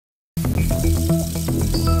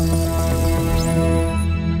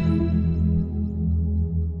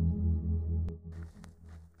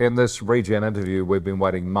In this Regen interview, we've been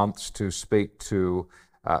waiting months to speak to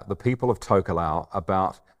the people of Tokelau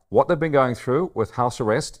about what they've been going through with house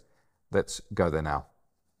arrest. Let's go there now.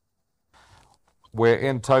 We're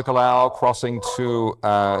in Tokelau, crossing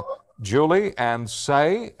to Julie and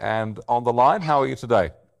Sei, and on the line. How are you today?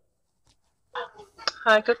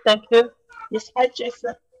 Hi, good, thank you. Yes, hi,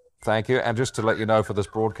 Jason. Thank you. And just to let you know, for this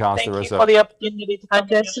broadcast, Thank you for the opportunity to hi,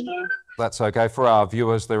 Jason. That's okay. For our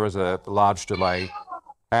viewers, there is a large delay.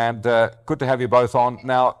 And good to have you both on.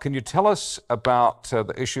 Now, can you tell us about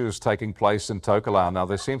the issues taking place in Tokelau? Now,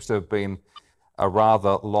 there seems to have been a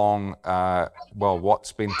rather long, well,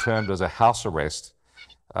 what's been termed as a house arrest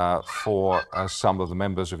for some of the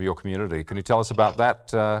members of your community. Can you tell us about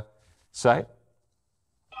that, Sei?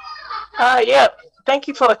 Yeah, thank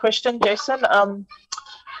you for the question, Jason.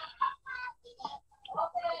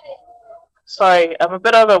 Sorry, I'm a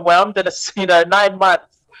bit overwhelmed that it's 9 months.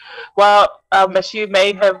 Well, as you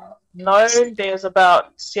may have known, there's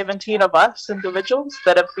about 17 of us individuals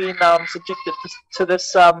that have been subjected to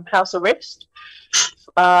this house arrest.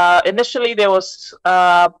 Initially, there was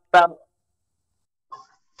about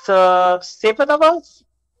 7 of us,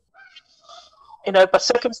 but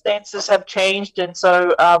circumstances have changed, and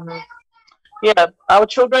so yeah, our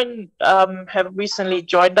children have recently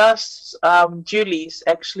joined us. Julie's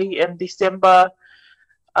actually in December.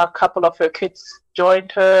 A couple of her kids joined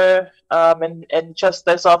her, and just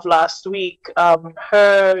as of last week,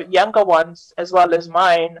 her younger ones as well as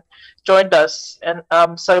mine joined us, and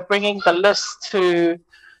so bringing the list to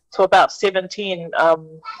about 17.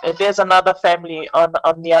 There's another family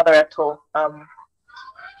on the other atoll.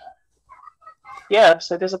 Yeah,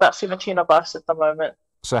 so there's about 17 of us at the moment.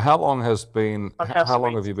 So how long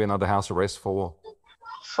have you been under house arrest for?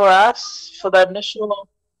 For us, for the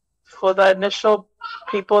initial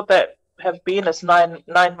people that have been, it's nine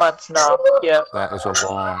months now. Yeah, that is a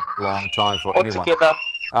long time for anyone. Altogether.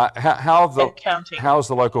 How has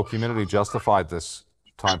the local community justified this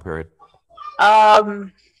time period?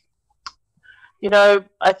 I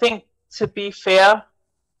think, to be fair,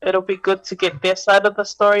 it'll be good to get their side of the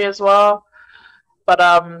story as well. But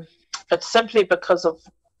it's simply because of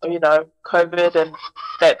COVID, and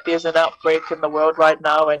that there's an outbreak in the world right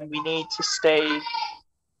now, and we need to stay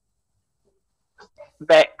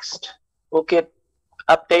vaxxed or get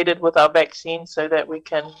updated with our vaccine so that we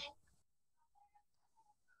can,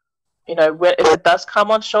 if it does come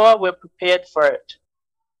on shore, we're prepared for it.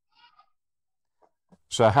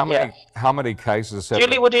 So how many cases have...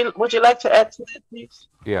 Julie, would you like to add to that, please?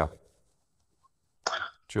 Yeah.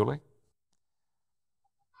 Julie?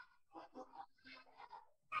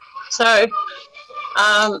 So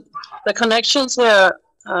the connections here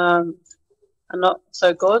are not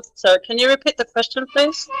so good. So can you repeat the question,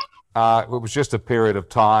 please? It was just a period of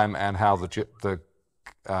time and how the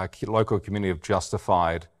local community have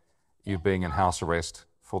justified you being in house arrest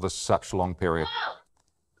for such long period.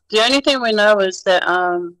 The only thing we know is that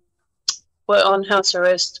we're on house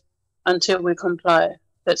arrest until we comply.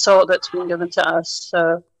 That's all that's been given to us.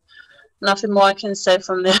 So nothing more I can say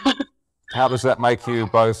from there. How does that make you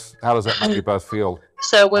both? How does that make you both feel?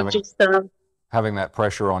 So we're just having that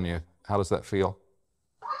pressure on you. How does that feel?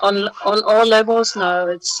 On all levels, no,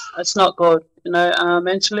 it's not good.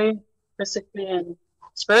 Mentally, physically, and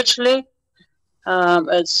spiritually,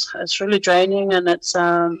 it's really draining, and it's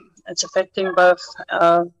affecting both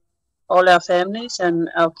all our families and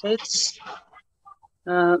our kids.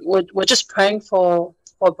 We're just praying for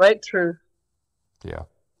a breakthrough. Yeah.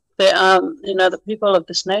 The people of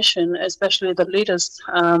this nation, especially the leaders,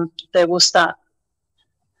 they will start.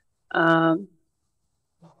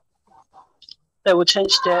 They will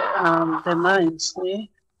change their minds. Yeah?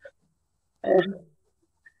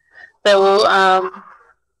 They will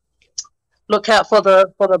look out for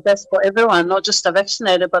the best for everyone, not just the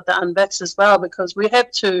vaccinated, but the unvaxxed as well, because we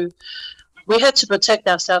had to protect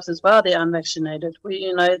ourselves as well. The unvaccinated,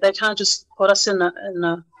 they can't just put us in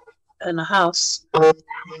a house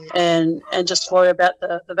and just worry about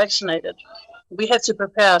the vaccinated. We have to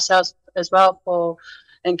prepare ourselves as well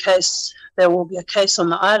in case there will be a case on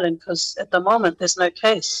the island, because at the moment there's no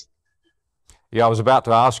case. Yeah, I was about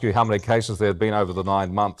to ask you how many cases there had been over the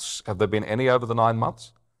 9 months. Have there been any over the 9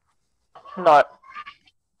 months? No.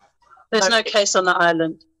 There's no case on the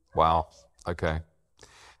island. Wow. Okay.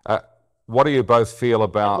 What do you both feel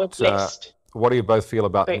about? What do you both feel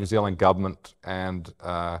about the New Zealand government and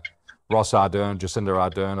Ross Ardern, Jacinda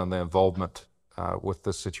Ardern, and their involvement with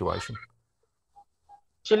this situation?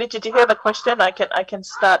 Julie, did you hear the question? I can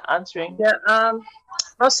start answering. Yeah,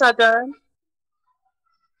 Ross Ardern.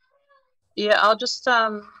 Yeah, I'll just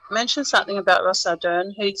mention something about Ross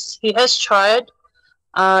Ardern. He has tried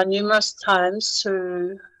numerous times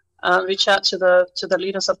to reach out to the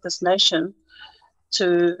leaders of this nation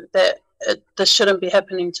that this shouldn't be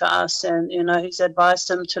happening to us, and he's advised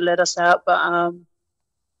them to let us out, but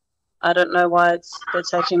I don't know why they're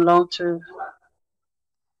taking long to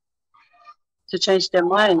change their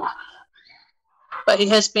mind. But he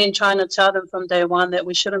has been trying to tell them from day one that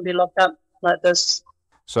we shouldn't be locked up like this.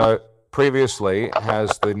 So previously,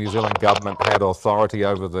 has the New Zealand government had authority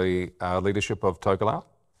over the leadership of Tokelau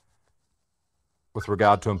with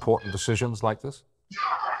regard to important decisions like this?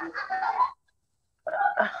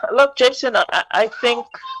 Look, Jason, I think,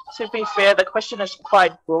 to be fair, the question is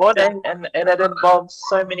quite broad, and it involves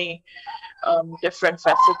so many different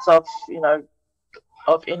facets of,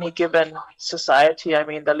 of any given society. I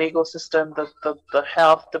mean, the legal system, the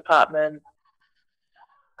health department.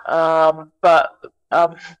 But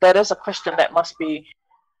that is a question that must be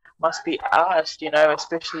asked,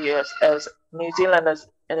 especially as New Zealand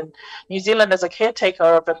as a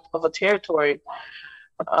caretaker of a territory.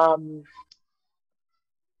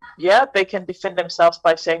 Yeah, they can defend themselves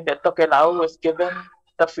by saying that Tokelau was given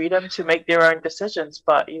the freedom to make their own decisions,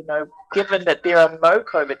 but given that there are no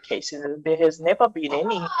COVID cases and there has never been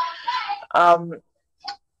any,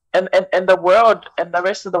 and the world and the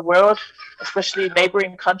rest of the world, especially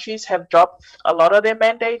neighboring countries, have dropped a lot of their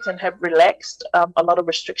mandates and have relaxed a lot of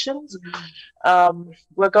restrictions.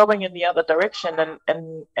 We're going in the other direction,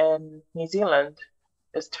 and New Zealand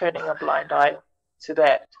is turning a blind eye to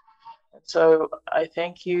that. So I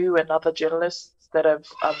thank you and other journalists that have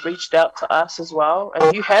reached out to us as well,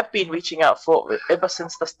 and you have been reaching out for ever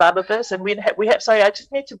since the start of this. And we have. Sorry, I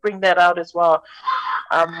just need to bring that out as well.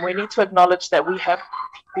 We need to acknowledge that we have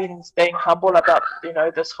been staying humble about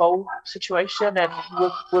this whole situation, and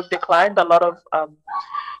we've declined a lot of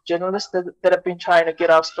journalists that have been trying to get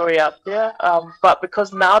our story out there. But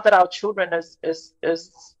because now that our children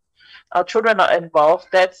our children are involved,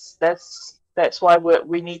 that's why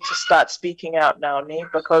we need to start speaking out now,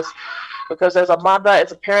 because as a mother,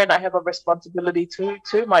 as a parent, I have a responsibility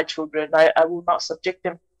to my children. I will not subject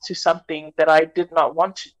them to something that I did not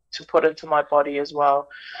want to put into my body as well.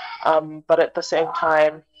 But at the same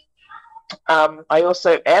time, I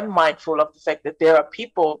also am mindful of the fact that there are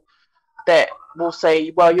people that will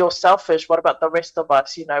say, well, you're selfish, what about the rest of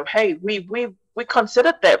us? Hey, we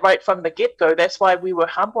considered that right from the get-go. That's why we were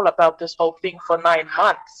humble about this whole thing for 9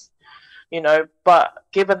 months. But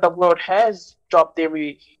given the world has dropped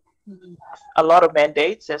a lot of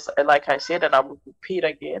mandates, like I said, and I will repeat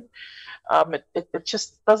again, it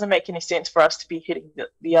just doesn't make any sense for us to be heading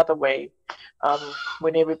the other way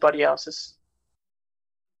when everybody else is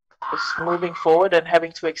moving forward and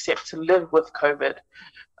having to accept to live with COVID.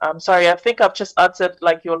 Sorry, I think I've just answered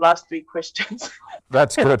your last 3 questions.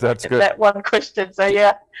 That's good. That's good. That one question. So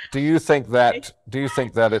yeah. Do you think that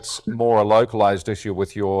it's more a localized issue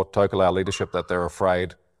with your Tokelau leadership, that they're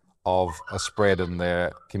afraid of a spread in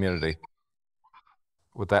their community?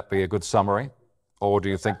 Would that be a good summary, or do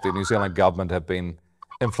you think the New Zealand government have been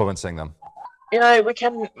influencing them? We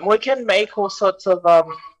can make all sorts of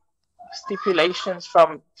stipulations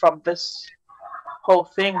from this whole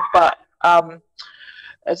thing, but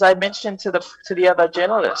as I mentioned to the other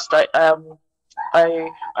journalist,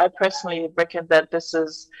 I personally reckon that this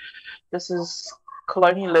is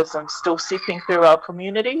colonialism still seeping through our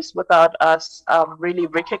communities without us really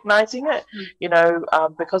recognizing it.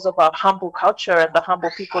 Because of our humble culture and the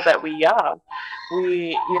humble people that we are,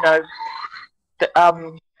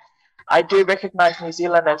 I do recognize New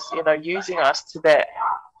Zealand as using us to that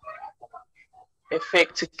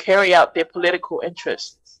effect to carry out their political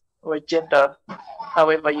interests or agenda,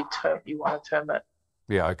 however you want to term it.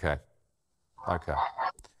 Yeah, okay.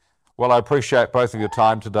 Well, I appreciate both of your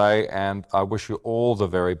time today, and I wish you all the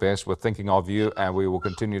very best. We're thinking of you, and we will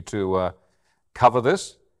continue to cover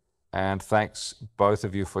this. And thanks, both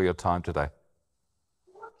of you, for your time today.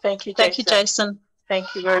 Thank you, Jason. Thank you, Jason.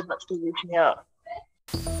 Thank you very much for reaching out.